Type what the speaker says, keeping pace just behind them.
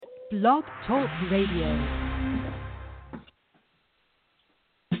Blog Talk Radio.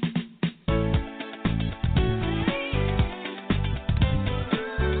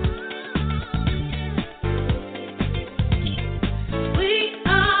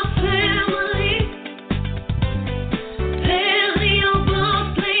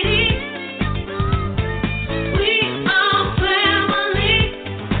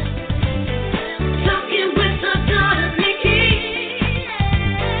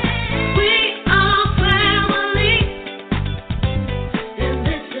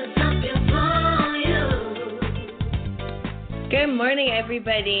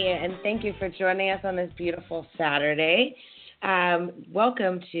 Everybody, and thank you for joining us on this beautiful Saturday.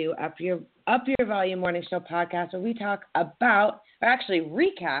 Welcome to Up Your Volume Morning Show podcast, where we talk about, or actually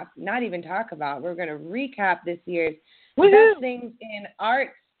recap, not even talk about, we're going to recap this year's best things in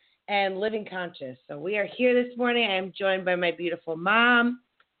arts and living conscious. So we are here this morning. I am joined by my beautiful mom.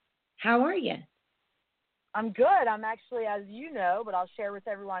 How are you? I'm good. I'm actually, as you know, but I'll share with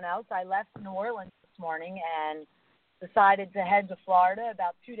everyone else, I left New Orleans this morning and decided to head to Florida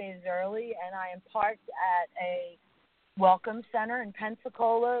about 2 days early, and I am parked at a welcome center in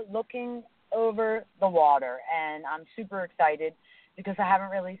Pensacola looking over the water, and I'm super excited because I haven't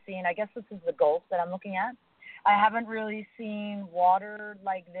really seen, I guess this is the Gulf that I'm looking at. I haven't really seen water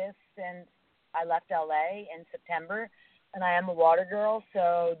like this since I left LA in September, and I am a water girl,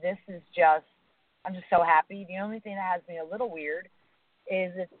 so this is just, I'm just so happy. The only thing that has me a little weird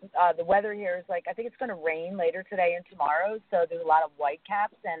is the weather here is like, I think it's going to rain later today and tomorrow, so there's a lot of white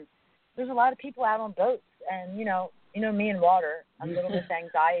caps, and there's a lot of people out on boats, and you know me and water, I'm a little bit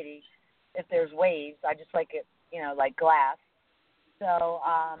anxiety if there's waves. I just like it, like glass. So,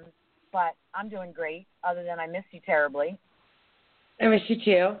 but I'm doing great, other than I miss you terribly. I miss you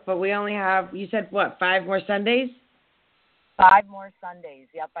too, but we only have, you said what, 5 more Sundays? 5 more Sundays,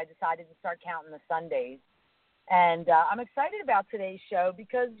 yep. I decided to start counting the Sundays. And I'm excited about today's show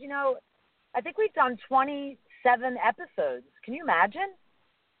because, I think we've done 27 episodes. Can you imagine?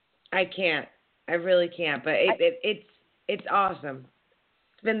 I can't. I really can't. But it's awesome.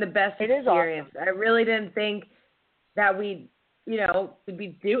 It's been the best experience. Awesome. I really didn't think that we'd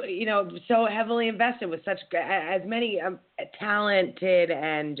be so heavily invested with such as many talented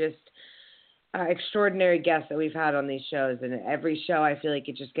and just extraordinary guests that we've had on these shows. And every show, I feel like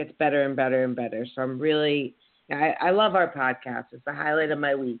it just gets better and better and better. So I'm really. I love our podcast. It's the highlight of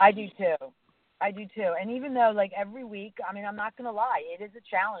my week. I do too. And even though, like, every week, I mean, I'm not going to lie, it is a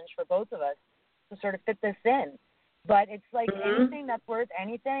challenge for both of us to sort of fit this in. But it's like anything that's worth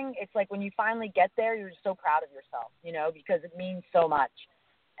anything, it's like when you finally get there, you're just so proud of yourself, because it means so much.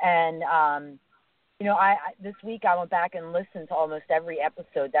 And, I this week I went back and listened to almost every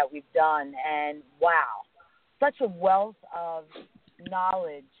episode that we've done. And, wow, such a wealth of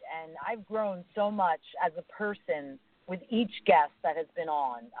knowledge, and I've grown so much as a person with each guest that has been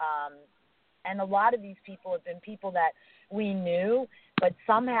on. And a lot of these people have been people that we knew, but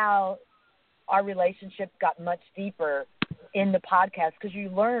somehow our relationship got much deeper in the podcast because you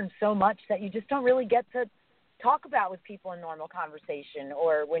learn so much that you just don't really get to talk about with people in normal conversation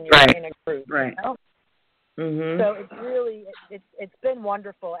or when you're in a group. Right. Mm-hmm. So it's really, it's been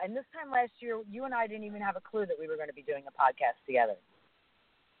wonderful. And this time last year, you and I didn't even have a clue that we were going to be doing a podcast together.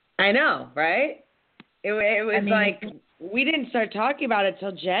 I know, right? It was like we didn't start talking about it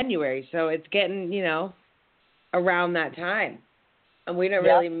till January, so it's getting, around that time. And we don't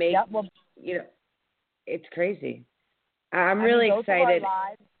really make, it's crazy. I'm really excited. Both of our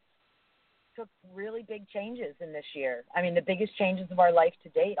lives took really big changes in this year. I mean, the biggest changes of our life to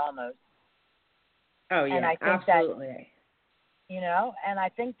date almost. Oh, yeah, and I think absolutely. That, and I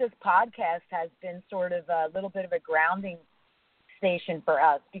think this podcast has been sort of a little bit of a grounding station for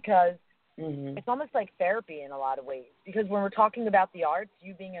us because it's almost like therapy in a lot of ways. Because when we're talking about the arts,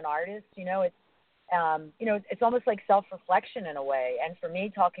 you being an artist, it's almost like self-reflection in a way. And for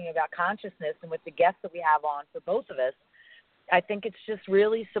me, talking about consciousness and with the guests that we have on for both of us, I think it's just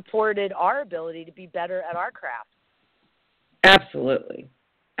really supported our ability to be better at our craft. Absolutely.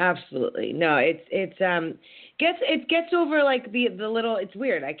 No, it gets over like the little. It's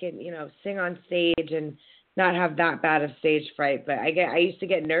weird. I can sing on stage and not have that bad of stage fright, but I used to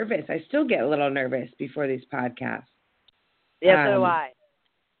get nervous. I still get a little nervous before these podcasts. Yeah, so do I.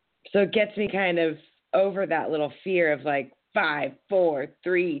 So it gets me kind of over that little fear of like 5, 4,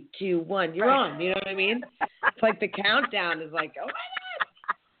 3, 2, 1. You're on. You know what I mean? It's like the countdown is like, oh my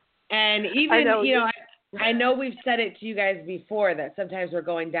god. And even I know we've said it to you guys before that sometimes we're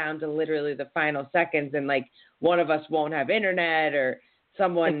going down to literally the final seconds and like one of us won't have internet or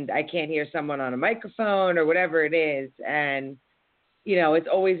I can't hear someone on a microphone or whatever it is. And it's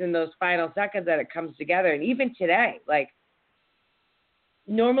always in those final seconds that it comes together. And even today, like,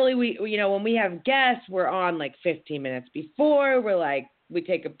 normally when we have guests, we're on like 15 minutes before. We're like, we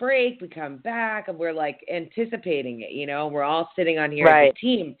take a break, we come back, and we're like anticipating it. We're all sitting on here as a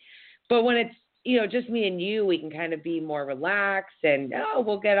team. But when it's just me and you, we can kind of be more relaxed and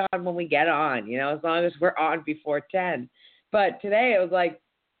we'll get on when we get on. As long as we're on before 10. But today it was like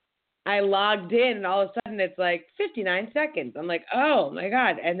I logged in and all of a sudden it's like 59 seconds. I'm like, oh my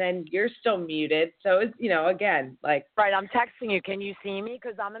God. And then you're still muted. So it's, again, like. Right. I'm texting you. Can you see me?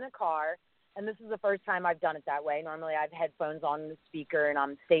 Because I'm in a car and this is the first time I've done it that way. Normally I have headphones on the speaker and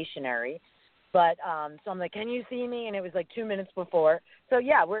I'm stationary. But so I'm like, can you see me? And it was like 2 minutes before. So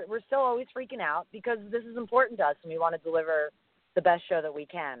yeah, we're still always freaking out because this is important to us and we want to deliver the best show that we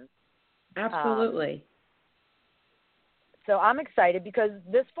can. Absolutely. So I'm excited because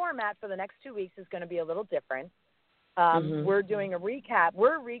this format for the next 2 weeks is going to be a little different. We're doing a recap.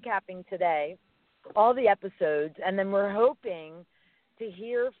 We're recapping today all the episodes, and then we're hoping to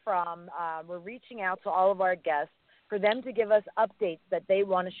hear from, we're reaching out to all of our guests for them to give us updates that they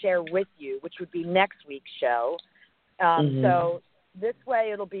want to share with you, which would be next week's show. So this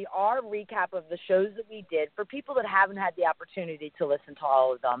way it'll be our recap of the shows that we did for people that haven't had the opportunity to listen to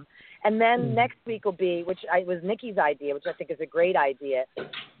all of them. And then next week will be, which was Nicki's idea, which I think is a great idea,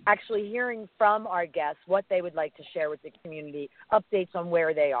 actually hearing from our guests what they would like to share with the community, updates on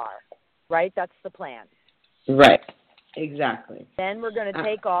where they are, right? That's the plan. Right. Exactly. Then we're going to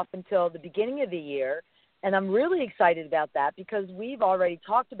take off until the beginning of the year. And I'm really excited about that because we've already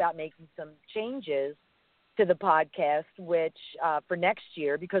talked about making some changes to the podcast, which for next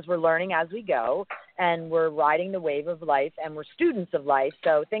year, because we're learning as we go and we're riding the wave of life and we're students of life,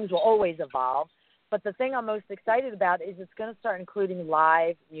 so things will always evolve. But the thing I'm most excited about is it's going to start including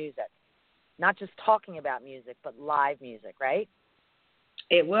live music, not just talking about music, but live music, right?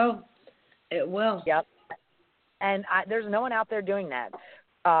 It will. It will. Yep. And there's no one out there doing that.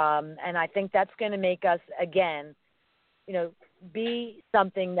 And I think that's going to make us, again, be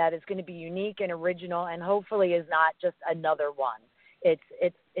something that is going to be unique and original and hopefully is not just another one.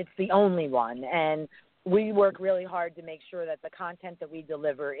 It's the only one. And we work really hard to make sure that the content that we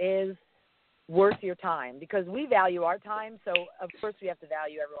deliver is worth your time because we value our time. So, of course, we have to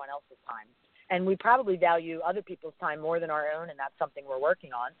value everyone else's time. And we probably value other people's time more than our own, and that's something we're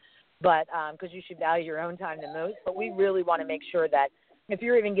working on. But because you should value your own time the most. But we really want to make sure that if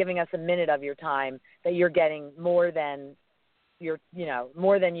you're even giving us a minute of your time, that you're getting more than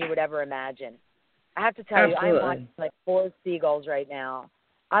more than you would ever imagine. I have to tell you, I'm watching like 4 seagulls right now.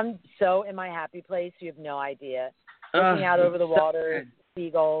 I'm so in my happy place, you have no idea. Looking out over the water,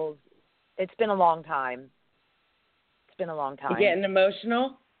 seagulls. It's been a long time. You getting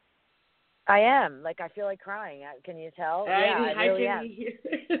emotional? I am. Like, I feel like crying. Can you tell? I really am.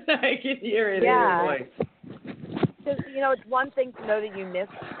 I can hear it in your voice. Because, it's one thing to know that you miss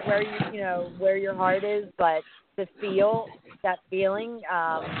where your heart is, but to feel that feeling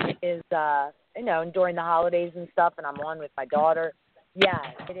is, and during the holidays and stuff, and I'm on with my daughter. Yeah,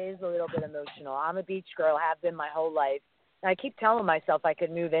 it is a little bit emotional. I'm a beach girl, have been my whole life. And I keep telling myself I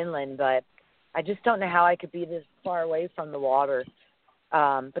could move inland, but I just don't know how I could be this far away from the water.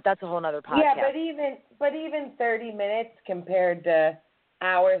 But that's a whole other podcast. Yeah, but even 30 minutes compared to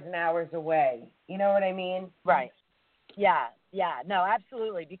hours and hours away. You know what I mean? Right. Yeah. No,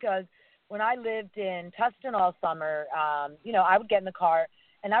 absolutely. Because when I lived in Tustin all summer, I would get in the car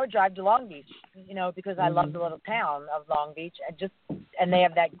and I would drive to Long Beach, because I love the little town of Long Beach and they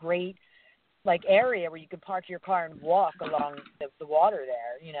have that great area where you could park your car and walk along the water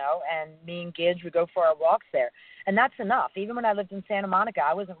there, and me and Gidge would go for our walks there. And that's enough. Even when I lived in Santa Monica,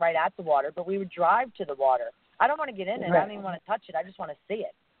 I wasn't right at the water, but we would drive to the water. I don't want to get in it. Right. I don't even want to touch it. I just want to see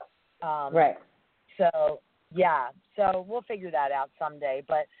it. Right. So, yeah. So we'll figure that out someday.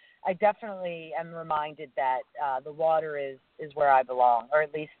 But I definitely am reminded that the water is where I belong, or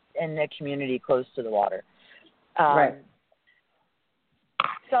at least in the community close to the water. Right.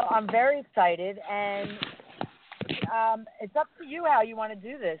 So I'm very excited, and it's up to you how you want to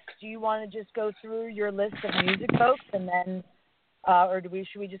do this. Do you want to just go through your list of music, folks, and then, or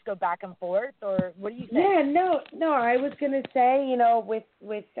should we just go back and forth, or what do you think? Yeah, no. I was gonna say,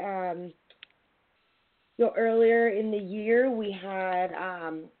 with earlier in the year we had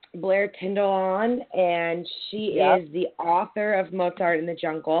Blair Tyndall on, and she is the author of Mozart in the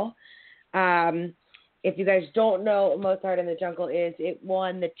Jungle. If you guys don't know what Mozart in the Jungle is, it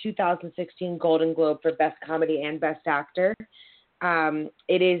won the 2016 Golden Globe for Best Comedy and Best Actor.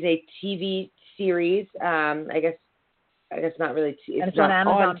 It is a TV series. I guess not really. It's not on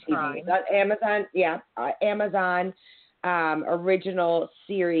Amazon on TV. Prime. It's on Amazon. Yeah, Amazon. original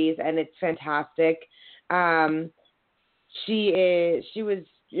series, and it's fantastic. She was,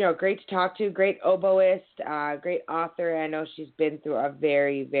 great to talk to, great oboist, great author. I know she's been through a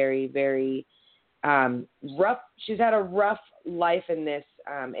very, very, very rough. She's had a rough life in this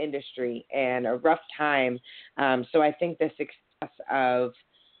industry and a rough time. So I think the success of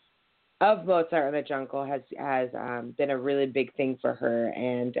Mozart in the Jungle has been a really big thing for her,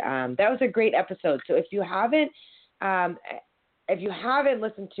 and that was a great episode. So if you haven't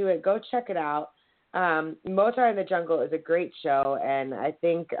listened to it, go check it out. Mozart in the Jungle is a great show, and I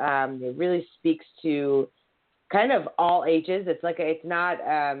think it really speaks to kind of all ages. It's not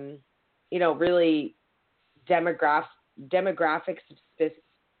really demographics.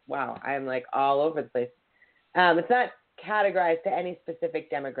 Wow, I'm like all over the place. It's not categorized to any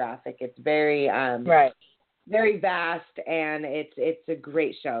specific demographic. It's very very vast, and it's a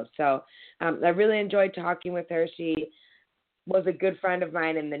great show. So I really enjoyed talking with her. She was a good friend of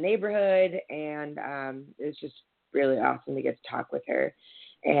mine in the neighborhood, and it was just really awesome to get to talk with her,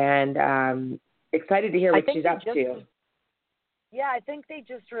 and excited to hear what she's up to. Yeah, I think they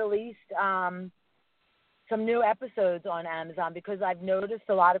just released some new episodes on Amazon, because I've noticed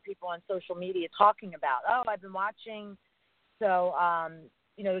a lot of people on social media talking about, I've been watching. So,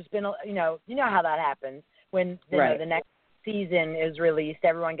 there's been, you know how that happens when the next season is released.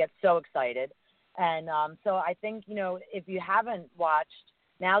 Everyone gets so excited. And so I think, if you haven't watched,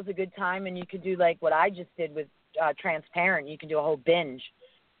 now's a good time, and you could do like what I just did with Transparent. You can do a whole binge.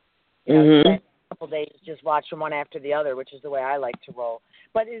 Spend a couple days just watch them one after the other, which is the way I like to roll.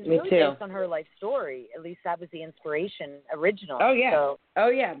 But it's really based on her life story. At least that was the inspiration original. Oh, yeah. So,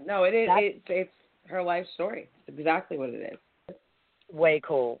 No, it is. It's her life story. It's exactly what it is. Way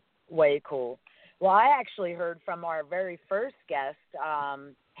cool. Way cool. Well, I actually heard from our very first guest,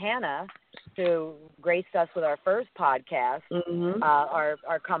 Hannah, who graced us with our first podcast, our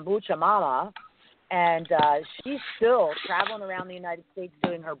Kombucha Mama, and she's still traveling around the United States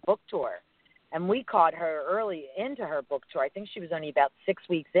doing her book tour. And we caught her early into her book tour. I think she was only about 6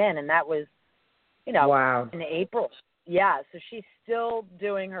 weeks in, and that was, wow, in April. Yeah, so she's still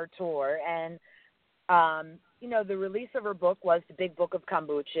doing her tour. And, the release of her book was The Big Book of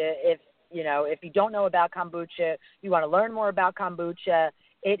Kombucha. If you don't know about kombucha, you want to learn more about kombucha,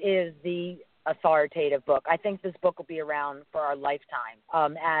 it is the authoritative book. I think this book will be around for our lifetime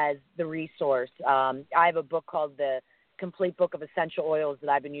as the resource. I have a book called The Complete Book of Essential Oils that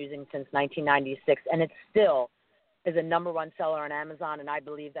I've been using since 1996, and it still is a number one seller on Amazon, and I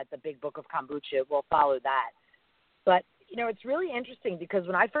believe that the Big Book of Kombucha will follow that. But, it's really interesting because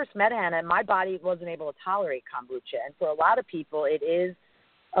when I first met Hannah, my body wasn't able to tolerate kombucha, and for a lot of people, it is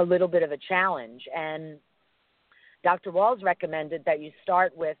a little bit of a challenge. And Dr. Walls recommended that you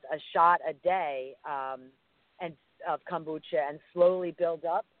start with a shot a day of kombucha and slowly build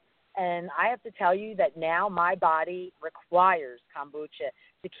up. And I have to tell you that now my body requires kombucha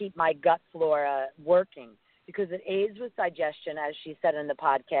to keep my gut flora working, because it aids with digestion, as she said in the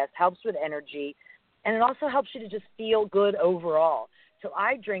podcast, helps with energy, and it also helps you to just feel good overall. So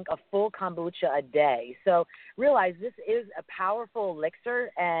I drink a full kombucha a day. So realize this is a powerful elixir,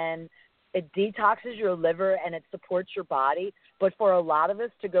 and it detoxes your liver and it supports your body. But for a lot of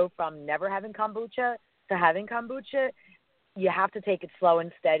us to go from never having kombucha to having kombucha, you have to take it slow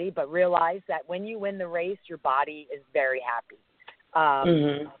and steady, but realize that when you win the race, your body is very happy.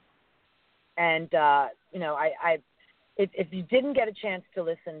 And, if you didn't get a chance to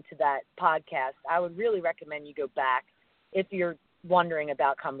listen to that podcast, I would really recommend you go back if you're wondering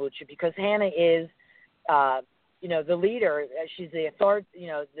about kombucha, because Hannah is, the leader. She's the authority,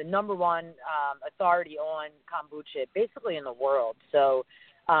 the number one authority on kombucha basically in the world. So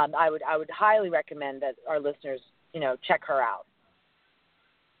I would highly recommend that our listeners, check her out.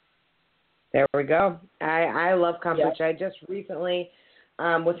 There we go. I love kombucha. Yep. I just recently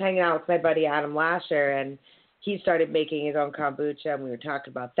was hanging out with my buddy Adam Lasher, and he started making his own kombucha, and we were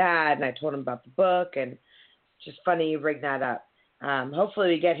talking about that, and I told him about the book, and it's just funny you bring that up. Hopefully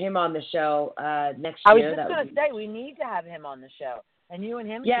we get him on the show next year. I was just going to say, we need to have him on the show, and you and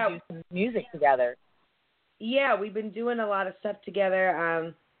him should do some music together. Yeah, we've been doing a lot of stuff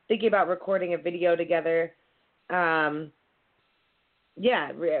together, thinking about recording a video together.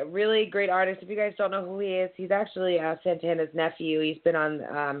 Really great artist. If you guys don't know who he is, he's actually Santana's nephew. He's been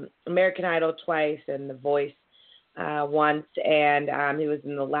on American Idol twice and The Voice once, and he was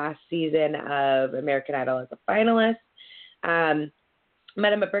in the last season of American Idol as a finalist.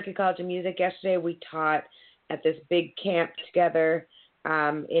 Met him at Berkeley College of Music yesterday. We taught at this big camp together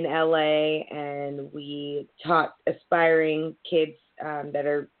in LA, and we taught aspiring kids that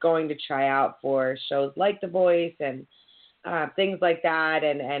are going to try out for shows like The Voice and things like that,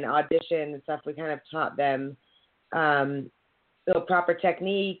 and audition and stuff. We kind of taught them proper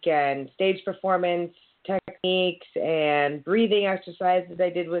technique and stage performance techniques and breathing exercises I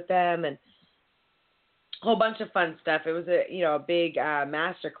did with them, and a whole bunch of fun stuff. It was a big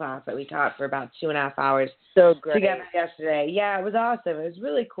master class that we taught for about 2.5 hours. So great. Together yesterday. Yeah, it was awesome. It was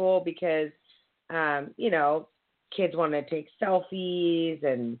really cool because, kids want to take selfies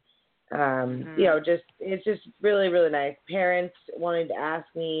and, it's just really, really nice. Parents wanted to ask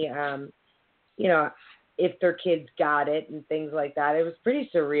me, if their kids got it and things like that. It was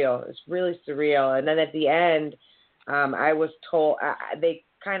pretty surreal. It was really surreal. And then at the end, I was told they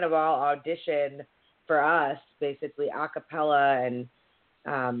kind of all auditioned for us, basically a cappella, and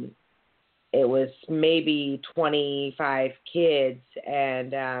it was maybe 25 kids,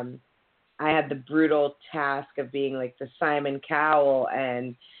 and I had the brutal task of being like the Simon Cowell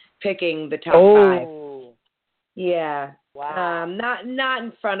and picking the top 5. Yeah. Wow. Not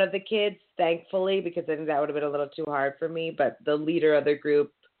in front of the kids, thankfully, because I think that would have been a little too hard for me. But the leader of the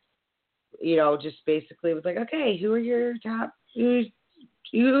group, just basically was like, okay, who are your top? Who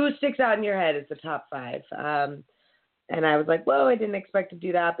sticks out in your head as the top 5? And I was like, whoa, I didn't expect to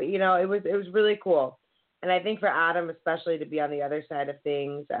do that, but it was really cool. And I think for Adam, especially, to be on the other side of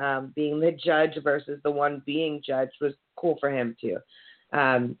things, being the judge versus the one being judged was cool for him too.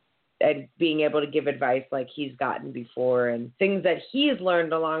 And being able to give advice like he's gotten before, and things that he's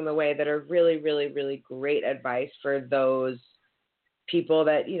learned along the way that are really, really, really great advice for those people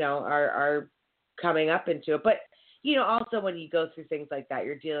that, are coming up into it. But, also when you go through things like that,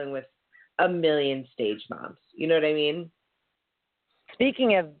 you're dealing with a million stage moms. You know what I mean?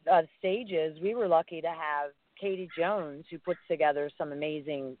 Speaking of stages, we were lucky to have Katie Jones, who puts together some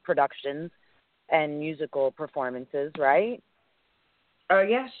amazing productions and musical performances, right? Oh,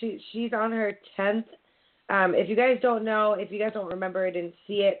 yeah, she's on her 10th. If you guys don't know, if you guys don't remember or didn't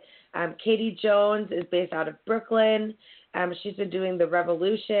see it, Katie Jones is based out of Brooklyn. She's been doing the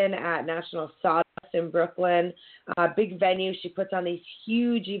Revolution at National Sawdust in Brooklyn. Big venue. She puts on these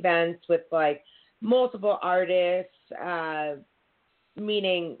huge events with, like, multiple artists,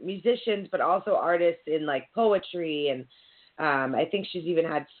 meaning musicians, but also artists in, like, poetry. And I think she's even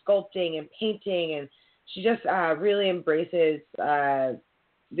had sculpting and painting, and she just really embraces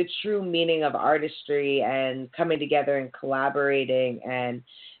the true meaning of artistry and coming together and collaborating and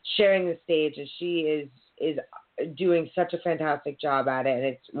sharing the stage. And she is doing such a fantastic job at it, and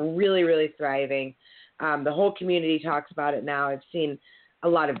it's really, really thriving. The whole community talks about it now. I've seen a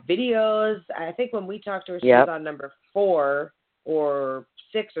lot of videos. I think when we talked to her, she was on number 4 or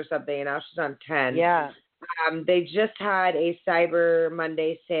 6 or something, and now she's on 10. Yeah. They just had a Cyber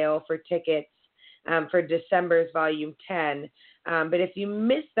Monday sale for tickets for December's Volume 10. But if you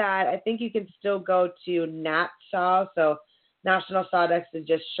missed that, I think you can still go to NatSaw. So National Sawdust is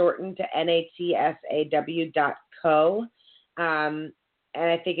just shortened to natsaw.co. And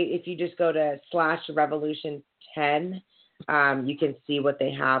I think if you just go to /Revolution10, you can see what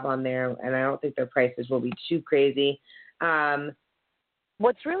they have on there. And I don't think their prices will be too crazy.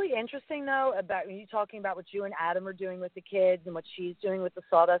 What's really interesting, though, about you talking about what you and Adam are doing with the kids and what she's doing with the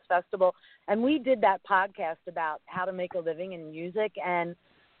Sawdust Festival, and we did that podcast about how to make a living in music, and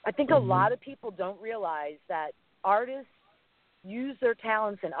I think a lot of people don't realize that artists use their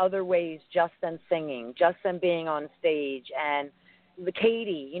talents in other ways just than singing, just than being on stage. And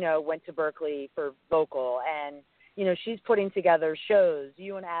Katie, went to Berkeley for vocal, and, she's putting together shows.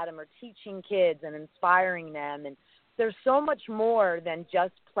 You and Adam are teaching kids and inspiring them, and there's so much more than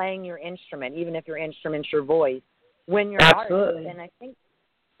just playing your instrument, even if your instrument's your voice, when you're an artist.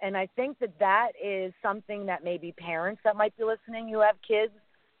 And I think that is something that maybe parents that might be listening who have kids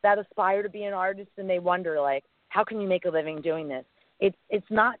that aspire to be an artist, and they wonder, like, how can you make a living doing this?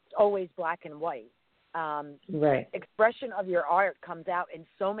 It's not always black and white. Right. Expression of your art comes out in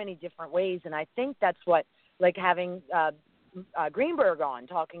so many different ways, and I think that's what, like having Greenberg on,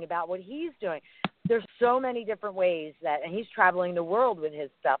 talking about what he's doing. There's so many different ways and he's traveling the world with his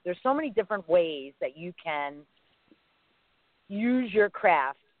stuff. There's so many different ways that you can use your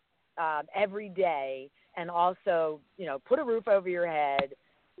craft every day, and also, put a roof over your head,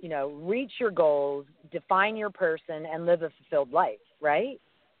 reach your goals, define your person, and live a fulfilled life, right?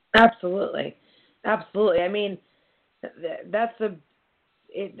 Absolutely. Absolutely. I mean, that's the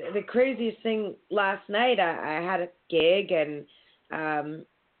craziest thing. Last night I had a gig, and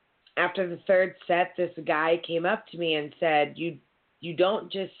after the third set, this guy came up to me and said, you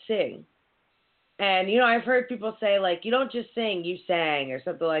don't just sing. And, I've heard people say, like, you don't just sing, you sang, or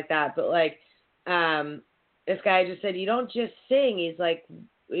something like that. But, like, this guy just said, you don't just sing. He's like,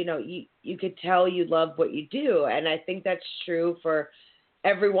 you could tell you love what you do. And I think that's true for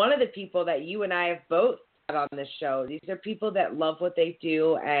every one of the people that you and I have both had on this show. These are people that love what they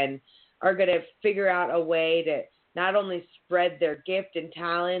do and are going to figure out a way to not only spread their gift and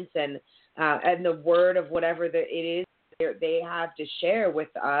talents and the word of whatever it is they have to share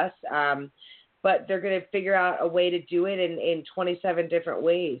with us, but they're going to figure out a way to do it in 27 different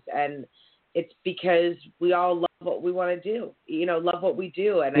ways. And it's because we all love what we want to do, love what we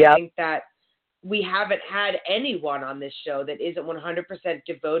do. And I think that we haven't had anyone on this show that isn't 100%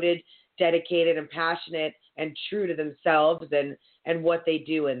 devoted, dedicated, and passionate and true to themselves and what they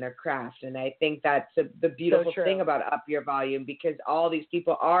do in their craft. And I think that's the beautiful thing about Up Your Volume, because all these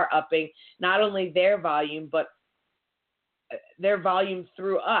people are upping not only their volume, but their volume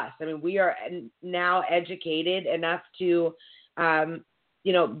through us. I mean, we are now educated enough to,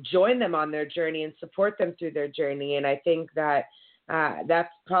 join them on their journey and support them through their journey. And I think that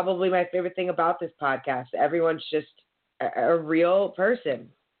that's probably my favorite thing about this podcast. Everyone's just a real person.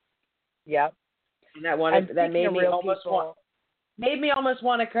 Yep. And that made me almost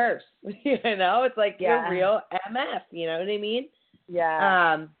want to curse. It's like you're real MF. You know what I mean?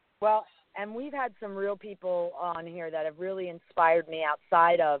 Yeah. Well, and we've had some real people on here that have really inspired me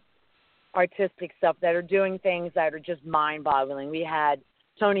outside of artistic stuff, that are doing things that are just mind-boggling. We had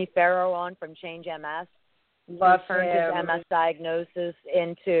Tony Farrow on from Change MS. Love turned his MS diagnosis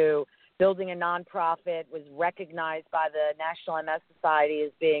into building a nonprofit, was recognized by the National MS Society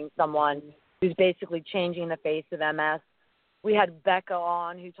as being someone who's basically changing the face of MS. We had Becca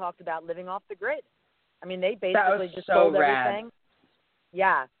on, who talked about living off the grid. I mean, they basically just sold everything.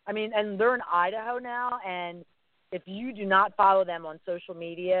 Yeah. I mean, and they're in Idaho now, and if you do not follow them on social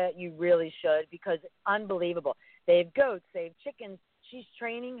media, you really should, because it's unbelievable. They have goats, they have chickens. She's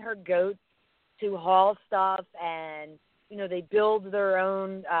training her goats to haul stuff, and, they build their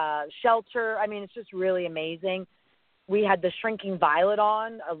own shelter. I mean, it's just really amazing. We had the Shrinking Violet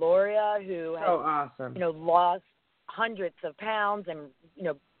on, Aloria, who has, awesome. Lost hundreds of pounds and,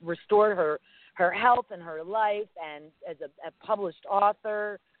 restored her health and her life, and as a published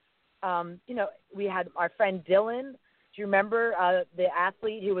author. We had our friend Dylan. Do you remember the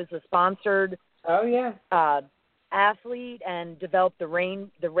athlete who was a sponsored athlete and developed the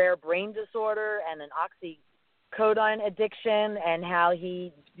rare brain disorder and an oxycodone addiction, and how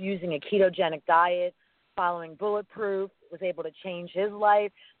he, using a ketogenic diet, following Bulletproof, was able to change his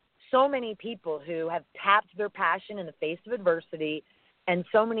life. So many people who have tapped their passion in the face of adversity, and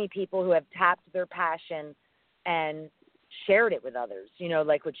so many people who have tapped their passion and shared it with others,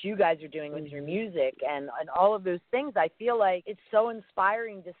 like what you guys are doing with your music and all of those things. I feel like it's so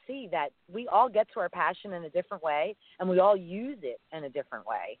inspiring to see that we all get to our passion in a different way, and we all use it in a different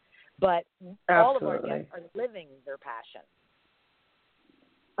way. But all of our guests are living their passion.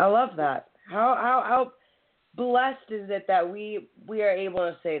 I love that. How blessed is it that we are able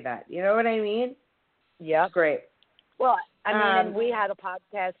to say that? You know what I mean? Yeah. Great. Well, I mean, and we had a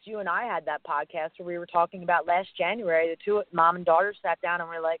podcast, you and I had that podcast where we were talking about last January, the two mom and daughter sat down and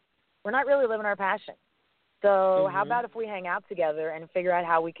we're like, we're not really living our passion. So how about if we hang out together and figure out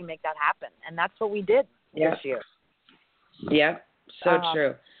how we can make that happen? And that's what we did this year. Yeah, so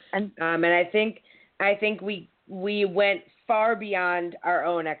true. And I think we went far beyond our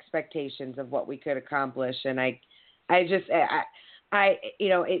own expectations of what we could accomplish. And I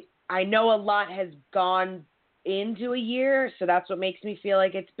know a lot has gone into a year, so that's what makes me feel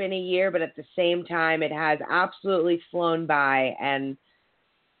like it's been a year, but at the same time it has absolutely flown by, and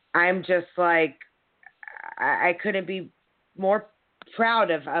I'm just like, I couldn't be more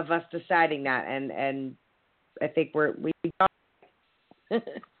proud of us deciding that, and I think we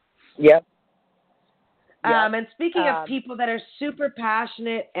Yep. And speaking of people that are super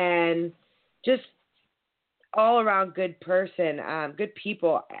passionate and just all around good person, good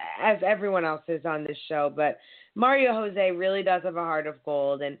people, as everyone else is on this show. But Mario Jose really does have a heart of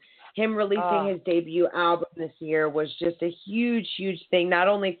gold, and him releasing his debut album this year was just a huge, huge thing, not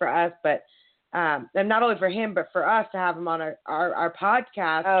only for us, but and not only for him, but for us to have him on our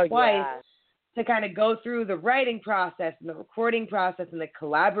podcast twice to kind of go through the writing process and the recording process and the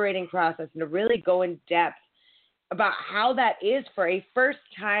collaborating process, and to really go in depth about how that is for a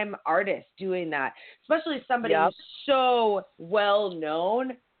first-time artist doing that, especially somebody who's so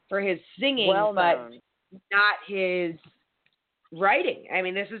well-known for his singing, but not his writing. I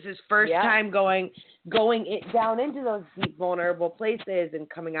mean, this is his first time going down into those deep, vulnerable places and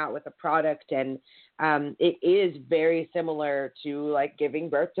coming out with a product, and it is very similar to, like, giving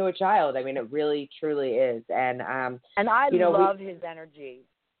birth to a child. I mean, it really, truly is. And I love his energy.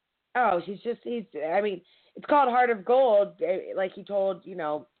 Oh, it's called Heart of Gold. Like he told,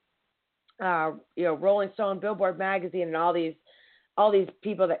 Rolling Stone, Billboard magazine, and all these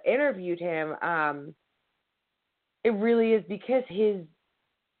people that interviewed him. It really is because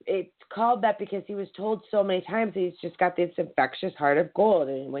it's called that because he was told so many times he's just got this infectious heart of gold,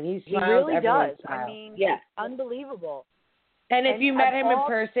 and when he smiles, really does. Smiles. I mean, it's unbelievable. And if you met him in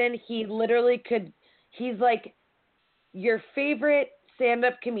person, he literally could. He's like your favorite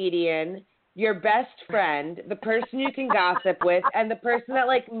stand-up comedian, your best friend, the person you can gossip with, and the person that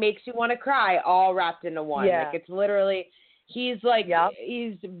like makes you want to cry, all wrapped into one. Yeah. Like it's literally, he's like,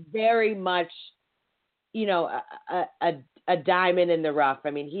 he's very much, a diamond in the rough.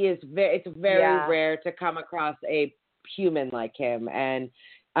 I mean, he is it's very rare to come across a human like him. And,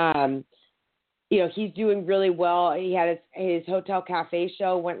 he's doing really well. He had his Hotel Cafe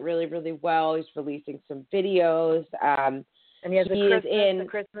show went really, really well. He's releasing some videos. And he has the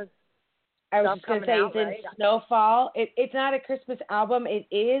Christmas. I was just going to say he's in Snowfall. It's not a Christmas album. It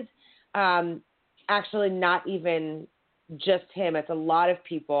is actually not even just him. It's a lot of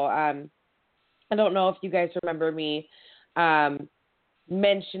people. I don't know if you guys remember me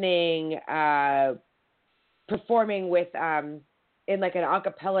mentioning performing with in like an a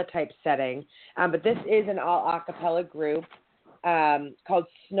cappella type setting. But this is an all a cappella group called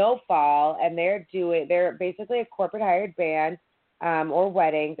Snowfall, and they're basically a corporate hired band or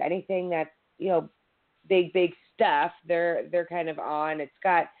weddings, anything that's, big stuff. They're kind of on. It's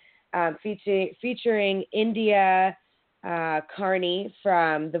got featuring India Carney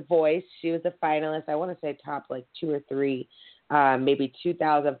from The Voice. She was a finalist. I want to say top like 2 or 3, maybe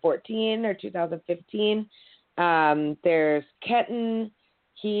 2014 or 2015. There's Kenton.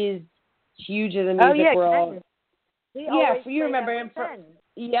 He's huge in the music world. You remember him from?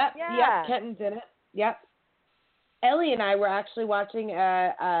 Yep. Kenton's in it. Yep. Ellie and I were actually watching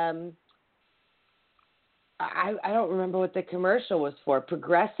I don't remember what the commercial was for,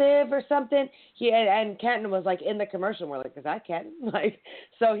 Progressive or something. And Kenton was like in the commercial. And we're like, is that Kenton? Like,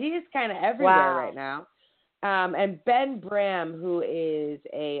 so he's kind of everywhere right now. And Ben Bram, who is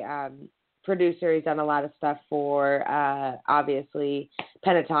a producer, he's done a lot of stuff for obviously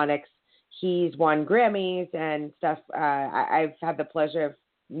Pentatonics. He's won Grammys and stuff. I've had the pleasure of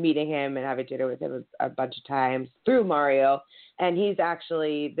meeting him and having dinner with him a bunch of times through Mario. And this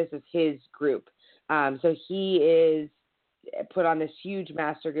is his group. So he is put on this huge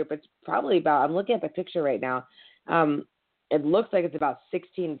master group. It's probably about, I'm looking at the picture right now. It looks like it's about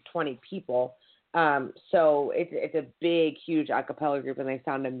 16, 20 people. So it's a big, huge a cappella group, and they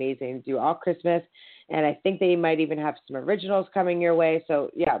sound amazing. Do all Christmas, and I think they might even have some originals coming your way. So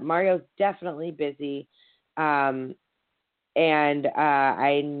yeah, Mario's definitely busy. And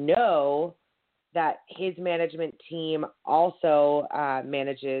I know that his management team also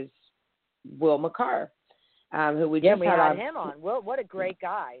manages Will McCarr, who we just had him on. Will, what a great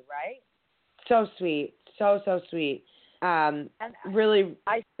guy, right? So sweet, so sweet. And really,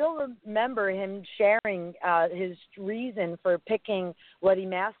 I still remember him sharing his reason for picking what he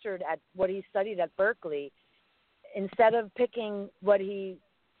studied at Berkeley, instead of picking what he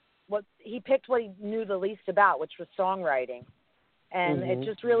picked what he knew the least about, which was songwriting. And it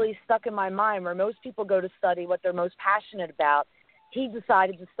just really stuck in my mind, where most people go to study what they're most passionate about. He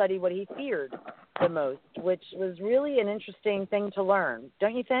decided to study what he feared the most, which was really an interesting thing to learn,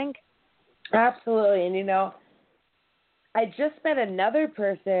 don't you think? Absolutely. And, I just met another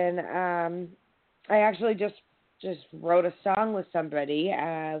person. I actually just wrote a song with somebody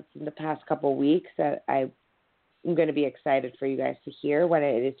in the past couple of weeks that I'm going to be excited for you guys to hear when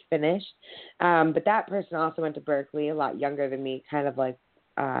it is finished. But that person also went to Berkeley, a lot younger than me, kind of like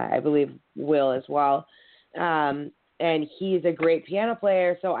I believe Will as well. And he's a great piano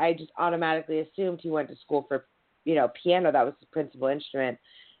player, so I just automatically assumed he went to school for, piano. That was his principal instrument.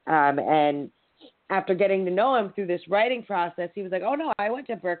 And after getting to know him through this writing process, he was like, oh, no, I went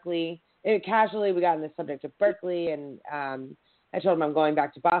to Berkeley. Casually, we got on the subject of Berkeley, and I told him I'm going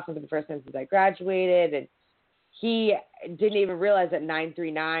back to Boston for the first time since I graduated. And he didn't even realize that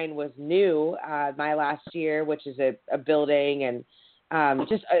 939 was new my last year, which is a building. And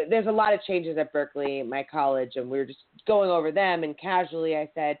there's a lot of changes at Berkeley, my college, and we were just going over them. And casually I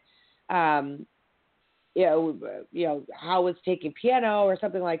said, how was taking piano or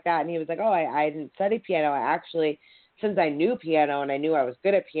something like that? And he was like, oh, I didn't study piano. I actually, since I knew piano and I knew I was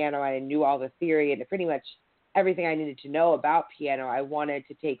good at piano, I knew all the theory and pretty much everything I needed to know about piano. I wanted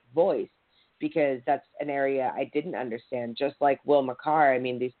to take voice because that's an area I didn't understand. Just like Will McCarr, I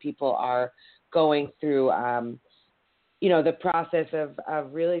mean, these people are going through, the process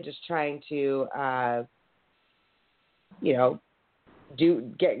of really just trying to,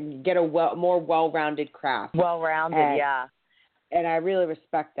 get a more well-rounded craft. Well-rounded, yeah. And I really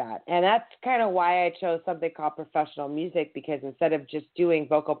respect that. And that's kind of why I chose something called professional music, because instead of just doing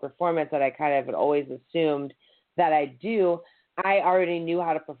vocal performance that I kind of had always assumed that I do, I already knew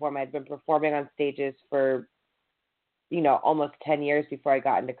how to perform. I'd been performing on stages for, almost 10 years before I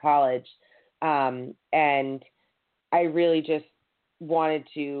got into college. And I really just wanted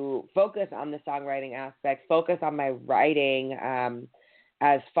to focus on the songwriting aspect, focus on my writing,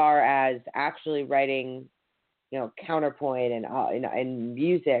 as far as actually writing, counterpoint and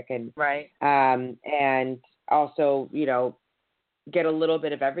music and right. And also, get a little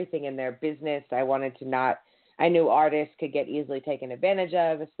bit of everything in there. Business, I knew artists could get easily taken advantage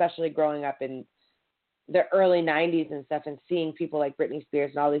of, especially growing up in the early 90s and stuff, and seeing people like Britney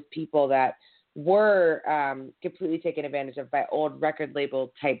Spears and all these people that were completely taken advantage of by old record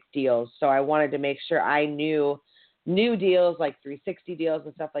label type deals. So I wanted to make sure I knew new deals, like 360 deals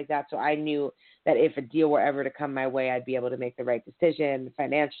and stuff like that. So I knew that if a deal were ever to come my way, I'd be able to make the right decision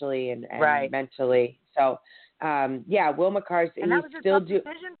financially and right. mentally. So, Will McCart's, and that was a tough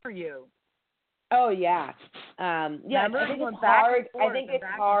decision for you. Oh yeah. I think it's hard. I think it's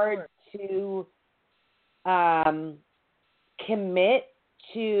hard to commit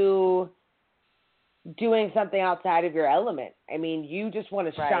to doing something outside of your element. I mean, you just want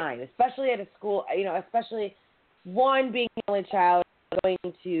to shine, especially at a school, especially one, being the only child, going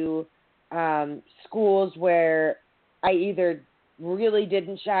to schools where I either really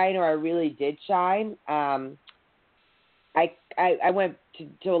didn't shine or I really did shine. I went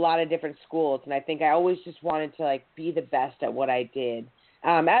to a lot of different schools, and I think I always just wanted to be the best at what I did,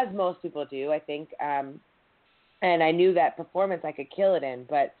 as most people do, I think. And I knew that performance I could kill it in,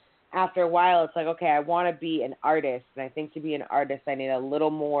 but after a while, it's like, okay, I want to be an artist, and I think to be an artist, I need a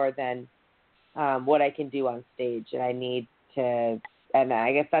little more than what I can do on stage, and I need to, and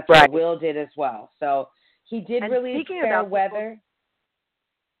I guess that's what Will did as well. So he did release Fair Weather.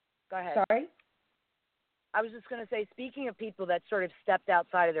 Go ahead. Sorry? I was just going to say, speaking of people that sort of stepped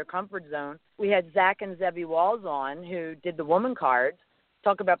outside of their comfort zone, we had Zach and Zebby Walls on, who did the woman cards.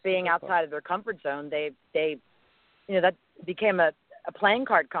 Talk about being outside of their comfort zone. They that became a playing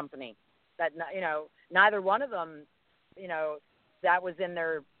card company. That neither one of them, that was in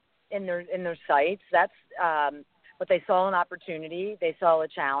their sights. That's but they saw an opportunity. They saw a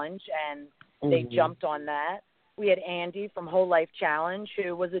challenge, and they jumped on that. We had Andy from Whole Life Challenge,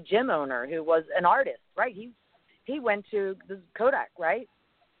 who was a gym owner, who was an artist, right? He went to the Kodak, right?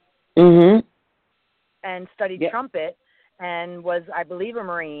 Mm-hmm. And studied trumpet, and was, I believe, a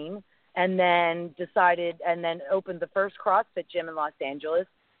Marine, and then opened the first CrossFit gym in Los Angeles,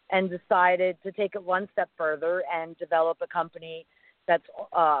 and decided to take it one step further and develop a company that's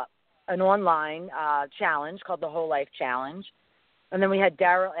an online challenge called the Whole Life Challenge. And then we had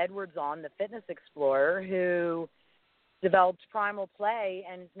Daryl Edwards on, the fitness explorer, who developed Primal Play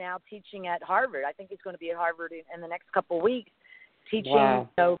and is now teaching at Harvard. I think he's going to be at Harvard in the next couple of weeks, teaching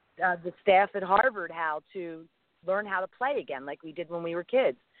the staff at Harvard how to learn how to play again like we did when we were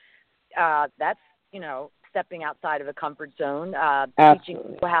kids. That's, stepping outside of a comfort zone, teaching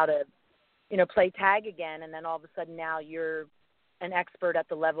people how to, play tag again, and then all of a sudden now you're an expert at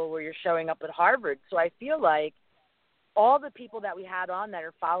the level where you're showing up at Harvard. So I feel like all the people that we had on that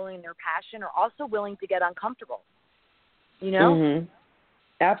are following their passion are also willing to get uncomfortable, Mm-hmm.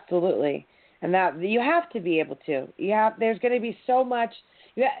 Absolutely. And that you have to be able to. There's going to be so much.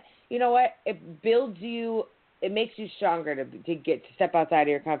 You know what? It builds you. It makes you stronger to step outside of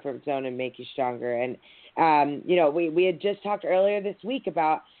your comfort zone and make you stronger. And we had just talked earlier this week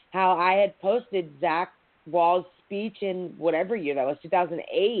about how I had posted Zach Wall's speech in whatever year that was,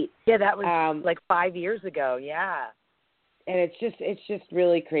 2008. Yeah, that was like 5 years ago. Yeah. And it's just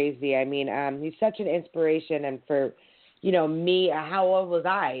really crazy. I mean, he's such an inspiration, and for me, how old was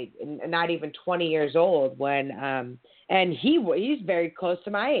I? Not even 20 years old when, and he's very close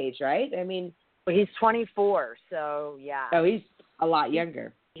to my age, right? I mean, well, he's 24, so yeah. Oh, he's a lot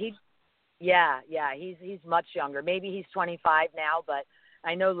younger. He's much younger. Maybe he's 25 now, but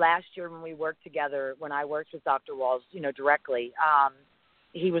I know last year when we worked together, when I worked with Dr. Walls, directly,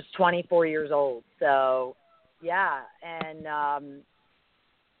 he was 24 years old. So, yeah, and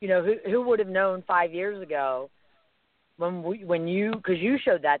who would have known 5 years ago because you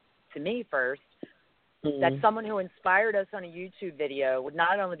showed that to me first, that someone who inspired us on a YouTube video would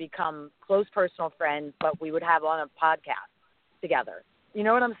not only become close personal friends, but we would have on a podcast together. You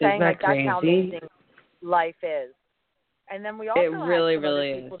know what I'm saying? Isn't that crazy? That's how amazing life is. And then we also had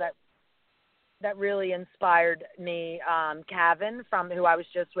some people that really inspired me. Kevin, who I was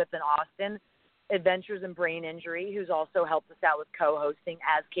just with in Austin, Adventures in Brain Injury, who's also helped us out with co-hosting,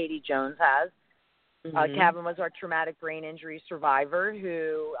 as Katie Jones has. Kevin was our traumatic brain injury survivor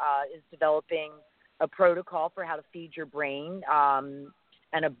who is developing a protocol for how to feed your brain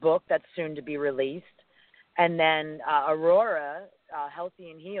and a book that's soon to be released. And then Aurora,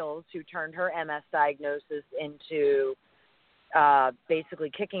 Healthy in Heels, who turned her MS diagnosis into basically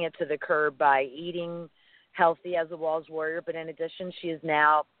kicking it to the curb by eating healthy as a Walls Warrior. But in addition, she is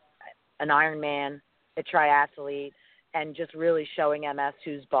now an Ironman, a triathlete, and just really showing MS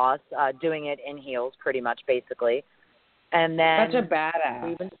who's boss, doing it in heels pretty much basically. And then such a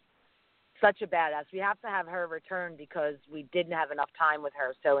badass. Such a badass. We have to have her return because we didn't have enough time with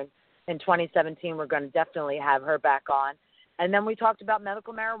her. So in 2017, we're going to definitely have her back on. And then we talked about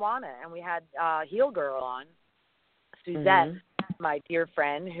medical marijuana, and we had Heel Girl on, Suzette, my dear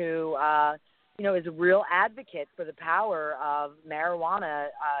friend, who is a real advocate for the power of marijuana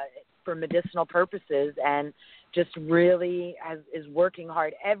for medicinal purposes, and just really is working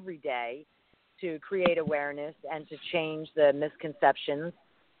hard every day to create awareness and to change the misconceptions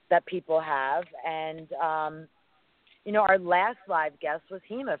that people have. And, our last live guest was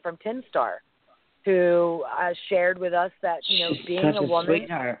Hema from Tin Star, who shared with us that, being such a woman.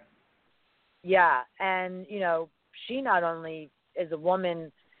 Sweetheart. Yeah. And, she not only is a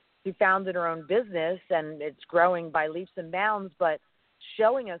woman who founded her own business and it's growing by leaps and bounds, but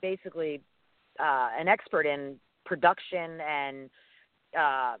showing us basically an expert in production and,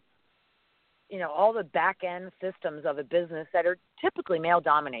 all the back-end systems of a business that are typically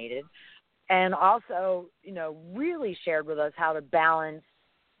male-dominated, and also, really shared with us how to balance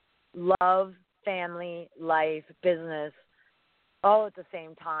love, family, life, business, all at the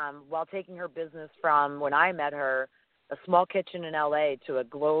same time, while taking her business from, when I met her, a small kitchen in L.A. to a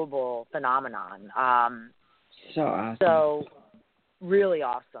global phenomenon. So awesome. So really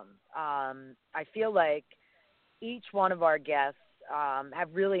awesome. I feel like each one of our guests have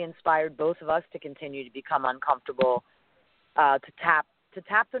really inspired both of us to continue to become uncomfortable, to tap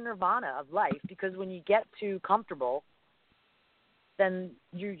the nirvana of life, because when you get too comfortable, then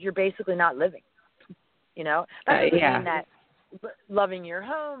you're basically not living. That doesn't mean that loving your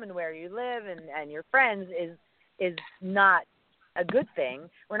home and where you live and your friends is not a good thing.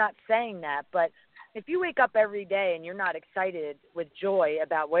 We're not saying that, but if you wake up every day and you're not excited with joy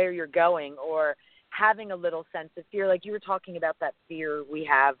about where you're going, or having a little sense of fear, like you were talking about that fear we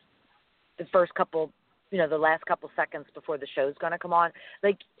have the first couple, the last couple seconds before the show's going to come on,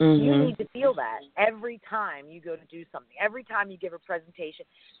 like you need to feel that every time you go to do something, every time you give a presentation,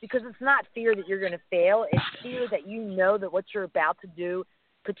 because it's not fear that you're going to fail. It's fear that that what you're about to do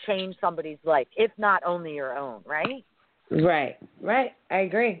could change somebody's life, if not only your own, right? Right. I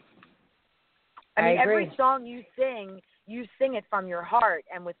agree. I mean, agree. Every song you sing it from your heart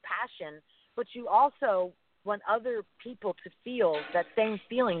and with passion, but you also want other people to feel that same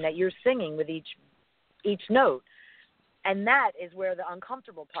feeling that you're singing with each note. And that is where the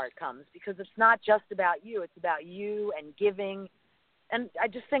uncomfortable part comes, because it's not just about you. It's about you and giving. And I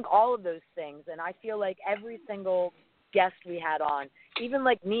just think all of those things. And I feel like every single guest we had on, even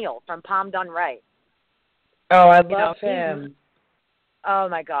like Neil from Palm Done Right. Oh, I love him. Oh,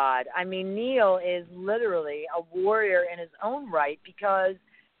 my God. I mean, Neil is literally a warrior in his own right, because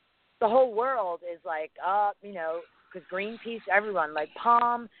the whole world is like, because Greenpeace, everyone, like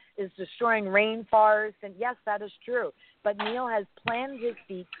Palm is destroying rainforests. And yes, that is true. But Neil has planted his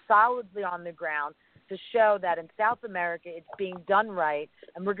feet solidly on the ground to show that in South America it's being done right,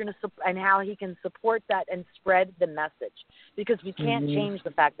 and we're going to and how he can support that and spread the message, because we can't change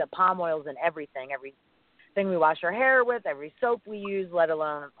the fact that palm oil is in everything we wash our hair with, every soap we use, let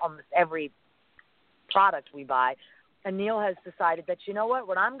alone almost every product we buy. And Neil has decided that,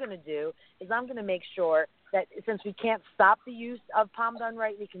 what I'm going to do is I'm going to make sure that since we can't stop the use of Palm Done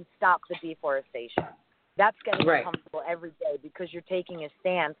Right, we can stop the deforestation. That's getting uncomfortable every day, because you're taking a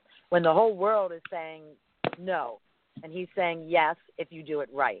stance when the whole world is saying no, and he's saying yes if you do it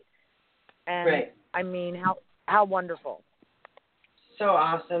right. And I mean, how wonderful. So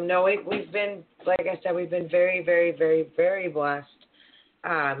awesome. No, we've been, like I said, we've been very, very, very, very blessed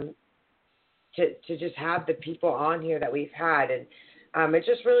to just have the people on here that we've had. And it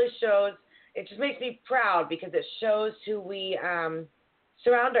just really shows, it just makes me proud, because it shows who we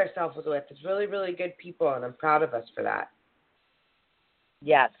surround ourselves with. It's really, really good people, and I'm proud of us for that.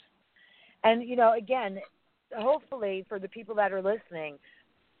 Yes. And, again, hopefully for the people that are listening,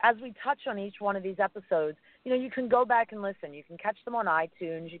 as we touch on each one of these episodes, you can go back and listen. You can catch them on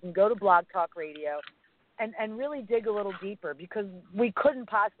iTunes. You can go to Blog Talk Radio and really dig a little deeper, because we couldn't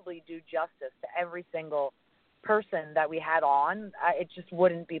possibly do justice to every single person that we had on, it just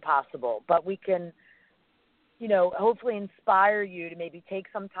wouldn't be possible. But we can, hopefully inspire you to maybe take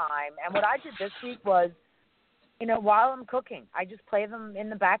some time. And what I did this week was, while I'm cooking, I just play them in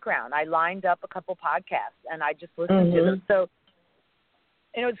the background. I lined up a couple podcasts and I just listened to them. So,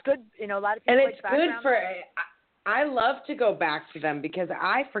 it's good. A lot of people and like it's background. good for. I love to go back to them because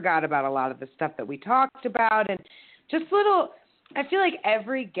I forgot about a lot of the stuff that we talked about and just little. I feel like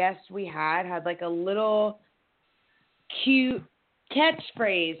every guest we had like a little cute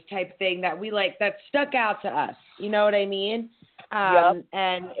catchphrase type thing that we like that stuck out to us. You know what I mean? Yep.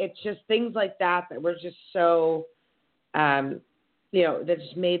 And it's just things like that were just so, that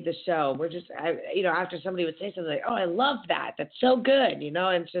just made the show. We're just, after somebody would say something like, oh, I love that. That's so good. And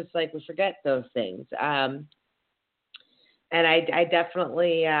it's just like we forget those things. And I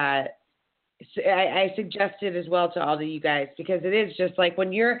definitely, I suggested as well to all of you guys because it is just like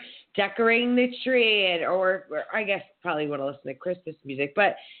when you're decorating the tree or I guess probably want to listen to Christmas music,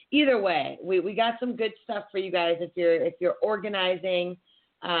 but either way, we got some good stuff for you guys if you're organizing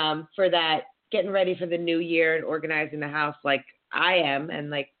for that, getting ready for the new year and organizing the house like I am and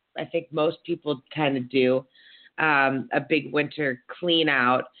like I think most people kind of do a big winter clean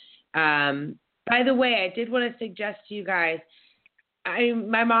out. By the way, I did want to suggest to you guys,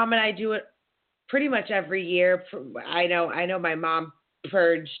 my mom and I do it pretty much every year. I know my mom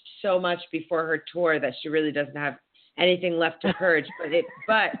purged so much before her tour that she really doesn't have anything left to purge.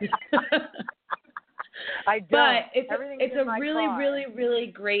 But I don't. But it's a really, car. really, really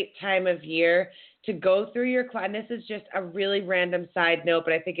great time of year to go through your closet. And this is just a really random side note,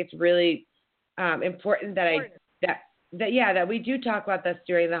 but I think it's really important that we do talk about this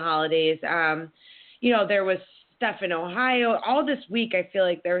during the holidays. There was stuff in Ohio. All this week, I feel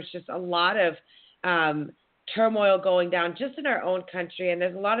like there was just a lot of turmoil going down just in our own country. And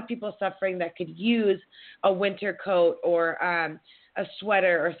there's a lot of people suffering that could use a winter coat or a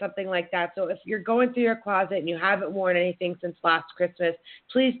sweater or something like that. So if you're going through your closet and you haven't worn anything since last Christmas,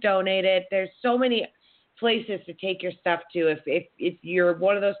 please donate it. There's so many places to take your stuff to. If you're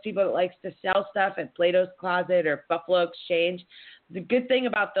one of those people that likes to sell stuff at Plato's Closet or Buffalo Exchange, the good thing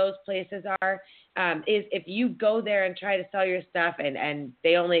about those places is if you go there and try to sell your stuff and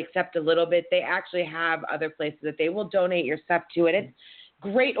they only accept a little bit, they actually have other places that they will donate your stuff to. And it's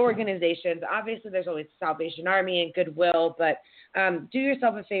great organizations. Obviously, there's always Salvation Army and Goodwill, but do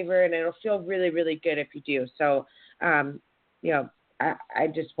yourself a favor and it'll feel really, really good if you do. So, I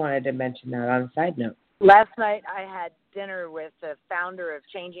just wanted to mention that on a side note. Last night I had dinner with the founder of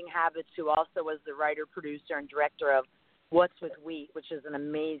Changing Habits, who also was the writer, producer, and director of What's with Wheat, which is an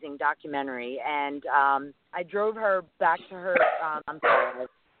amazing documentary. And I drove her back to her. I'm sorry,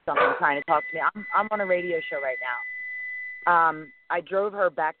 someone trying to talk to me. I'm on a radio show right now. I drove her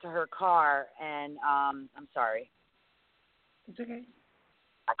back to her car, and I'm sorry. It's okay.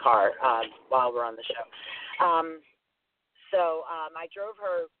 My car while we're on the show. So I drove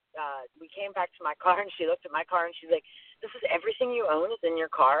her. We came back to my car, and she looked at my car, and she's like, "This is everything you own is in your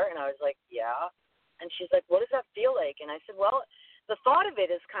car?" And I was like, "Yeah." And she's like, "What does that feel like?" And I said, "Well, the thought of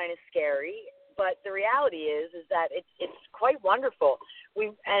it is kind of scary, but the reality is that it's quite wonderful.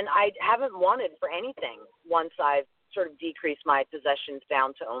 And I haven't wanted for anything once I've sort of decreased my possessions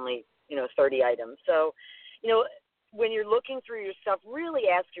down to only 30 items. So, when you're looking through your stuff, really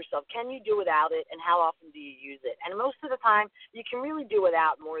ask yourself, can you do without it, and how often do you use it? And most of the time, you can really do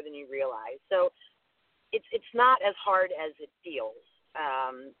without more than you realize. So it's not as hard as it feels,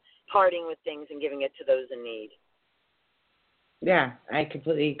 parting with things and giving it to those in need. Yeah, I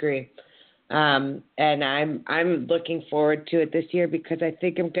completely agree. And I'm looking forward to it this year because I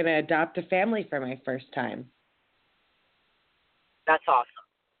think I'm going to adopt a family for my first time. That's awesome.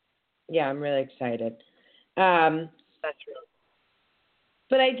 Yeah, I'm really excited. That's real.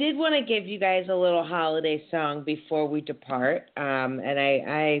 But I did want to give you guys a little holiday song before we depart. And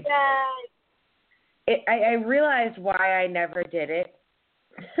I realized why I never did it.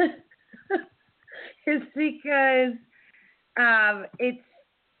 It's because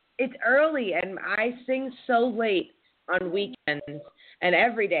it's early and I sing so late on weekends and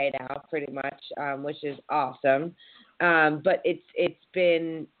every day now pretty much, which is awesome. But it's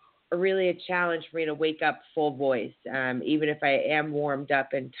been really a challenge for me to wake up full voice, even if I am warmed up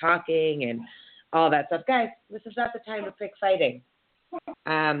and talking and all that stuff. Guys, this is not the time to pick fighting.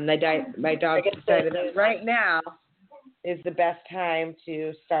 My dog decided that right now is the best time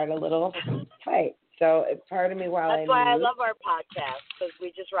to start a little fight. So pardon me while That's why I love our podcast, because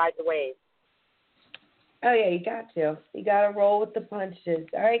we just ride the wave. Oh, yeah, you got to. You got to roll with the punches.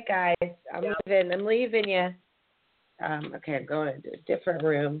 All right, guys, I'm leaving you. Okay, I'm going into a different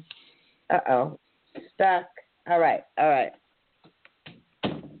room. Uh-oh. Stuck. All right.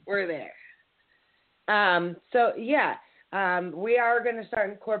 We're there. We are going to start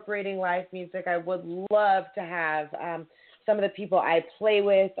incorporating live music. I would love to have some of the people I play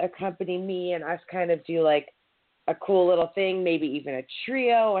with accompany me and us kind of do like a cool little thing, maybe even a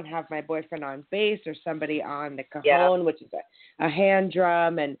trio, and have my boyfriend on bass or somebody on the cajon, which is a hand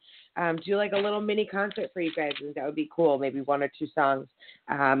drum, and do like a little mini concert for you guys. And that would be cool, maybe one or two songs.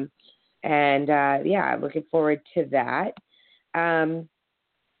 I'm looking forward to that.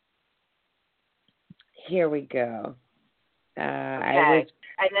 Here we go. Okay.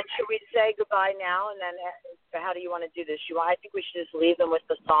 And then should we say goodbye now? And then how do you want to do this? I think we should just leave them with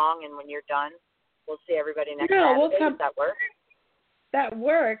the song, and when you're done, we'll see everybody next Saturday. We'll come. Does that work? That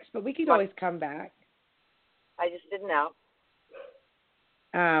works, but we could always come back. I just didn't know.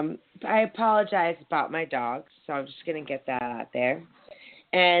 I apologize about my dogs, so I'm just going to get that out there.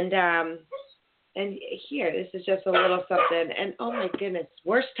 And here, this is just a little something. And, oh, my goodness,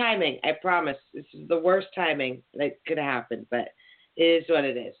 worst timing, I promise. This is the worst timing that could have happened, but it is what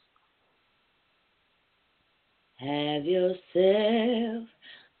it is. Have yourself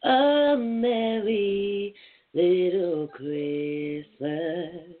a merry little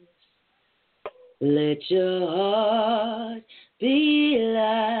Christmas. Let your heart be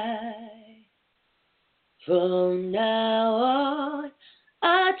light. From now on,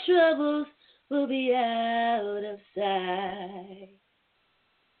 our troubles will be out of sight.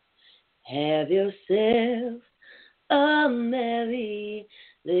 Have yourself a merry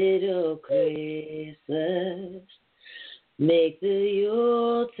little Christmas. Make the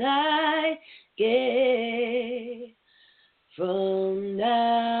Yuletide gay. From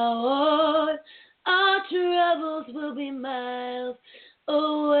now on, our troubles will be miles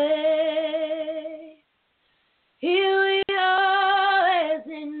away. Here we are as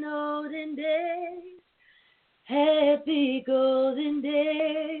in olden days, happy golden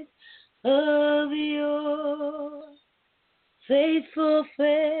days of yore. Faithful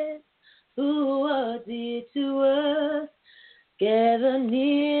friends who are dear to us, gather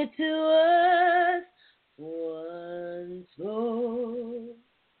near to us once more.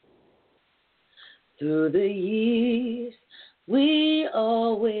 Through the years, we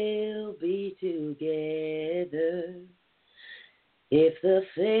all will be together, if the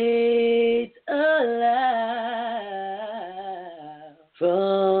fates allow.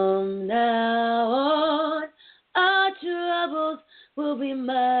 From now on, our troubles will be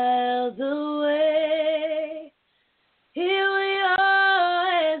miles away. Here we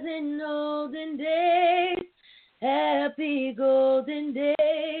are as in olden days, happy golden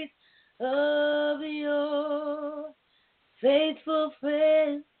days of yore. Faithful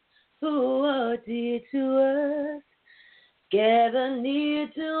friends who are dear to us, gather near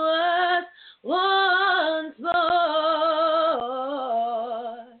to us once more.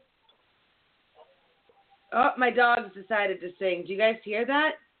 Oh, my dogs decided to sing. Do you guys hear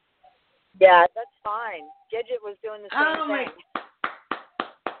that? Yeah, that's fine. Gidget was doing the same my thing.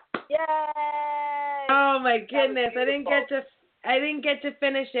 Yay! Oh my goodness. I didn't get to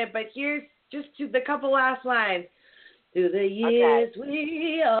finish it, but here's just the couple last lines. Through the years,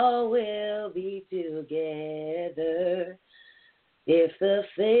 we all will be together, if the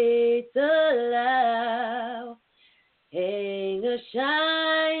fates allow. Hang a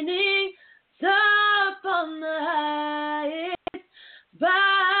shining star upon the highest bough,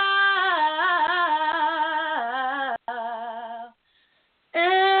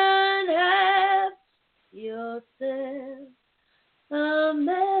 and have yourself a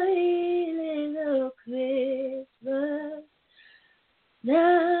merry little Christmas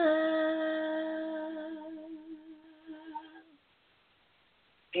now.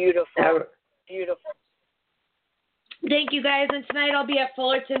 Beautiful. Beautiful. Thank you, guys. And tonight I'll be at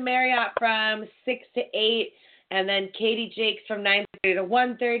Fullerton Marriott from 6 to 8, and then Katie Jakes from 9:30 to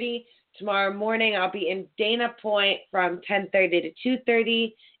 1:30. Tomorrow morning I'll be in Dana Point from 10:30 to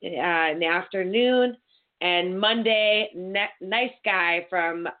 2:30 in the afternoon. And Monday, Nice Guy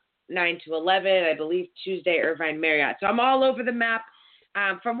from 9 to 11, I believe Tuesday, Irvine Marriott. So I'm all over the map.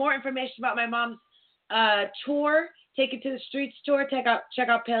 For more information about my mom's tour, Take It to the Streets tour, check out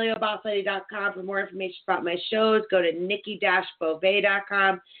paleobosslady.com. For more information about my shows, go to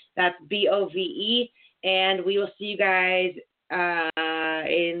Nicki-Bove.com. That's BOVE. And we will see you guys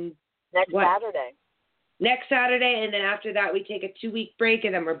in Saturday. Next Saturday, and then after that we take a 2-week break,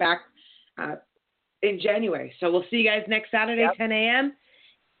 and then we're back in January. So we'll see you guys next Saturday, 10 a.m.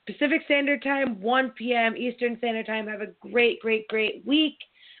 Pacific Standard Time, 1 p.m. Eastern Standard Time. Have a great, great, great week.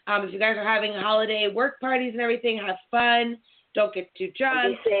 If you guys are having holiday work parties and everything, have fun. Don't get too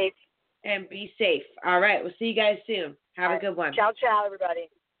drunk. Be safe. And be safe. All right. We'll see you guys soon. Have a good one. Ciao, ciao, everybody.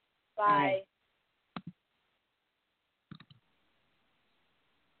 Bye. Bye.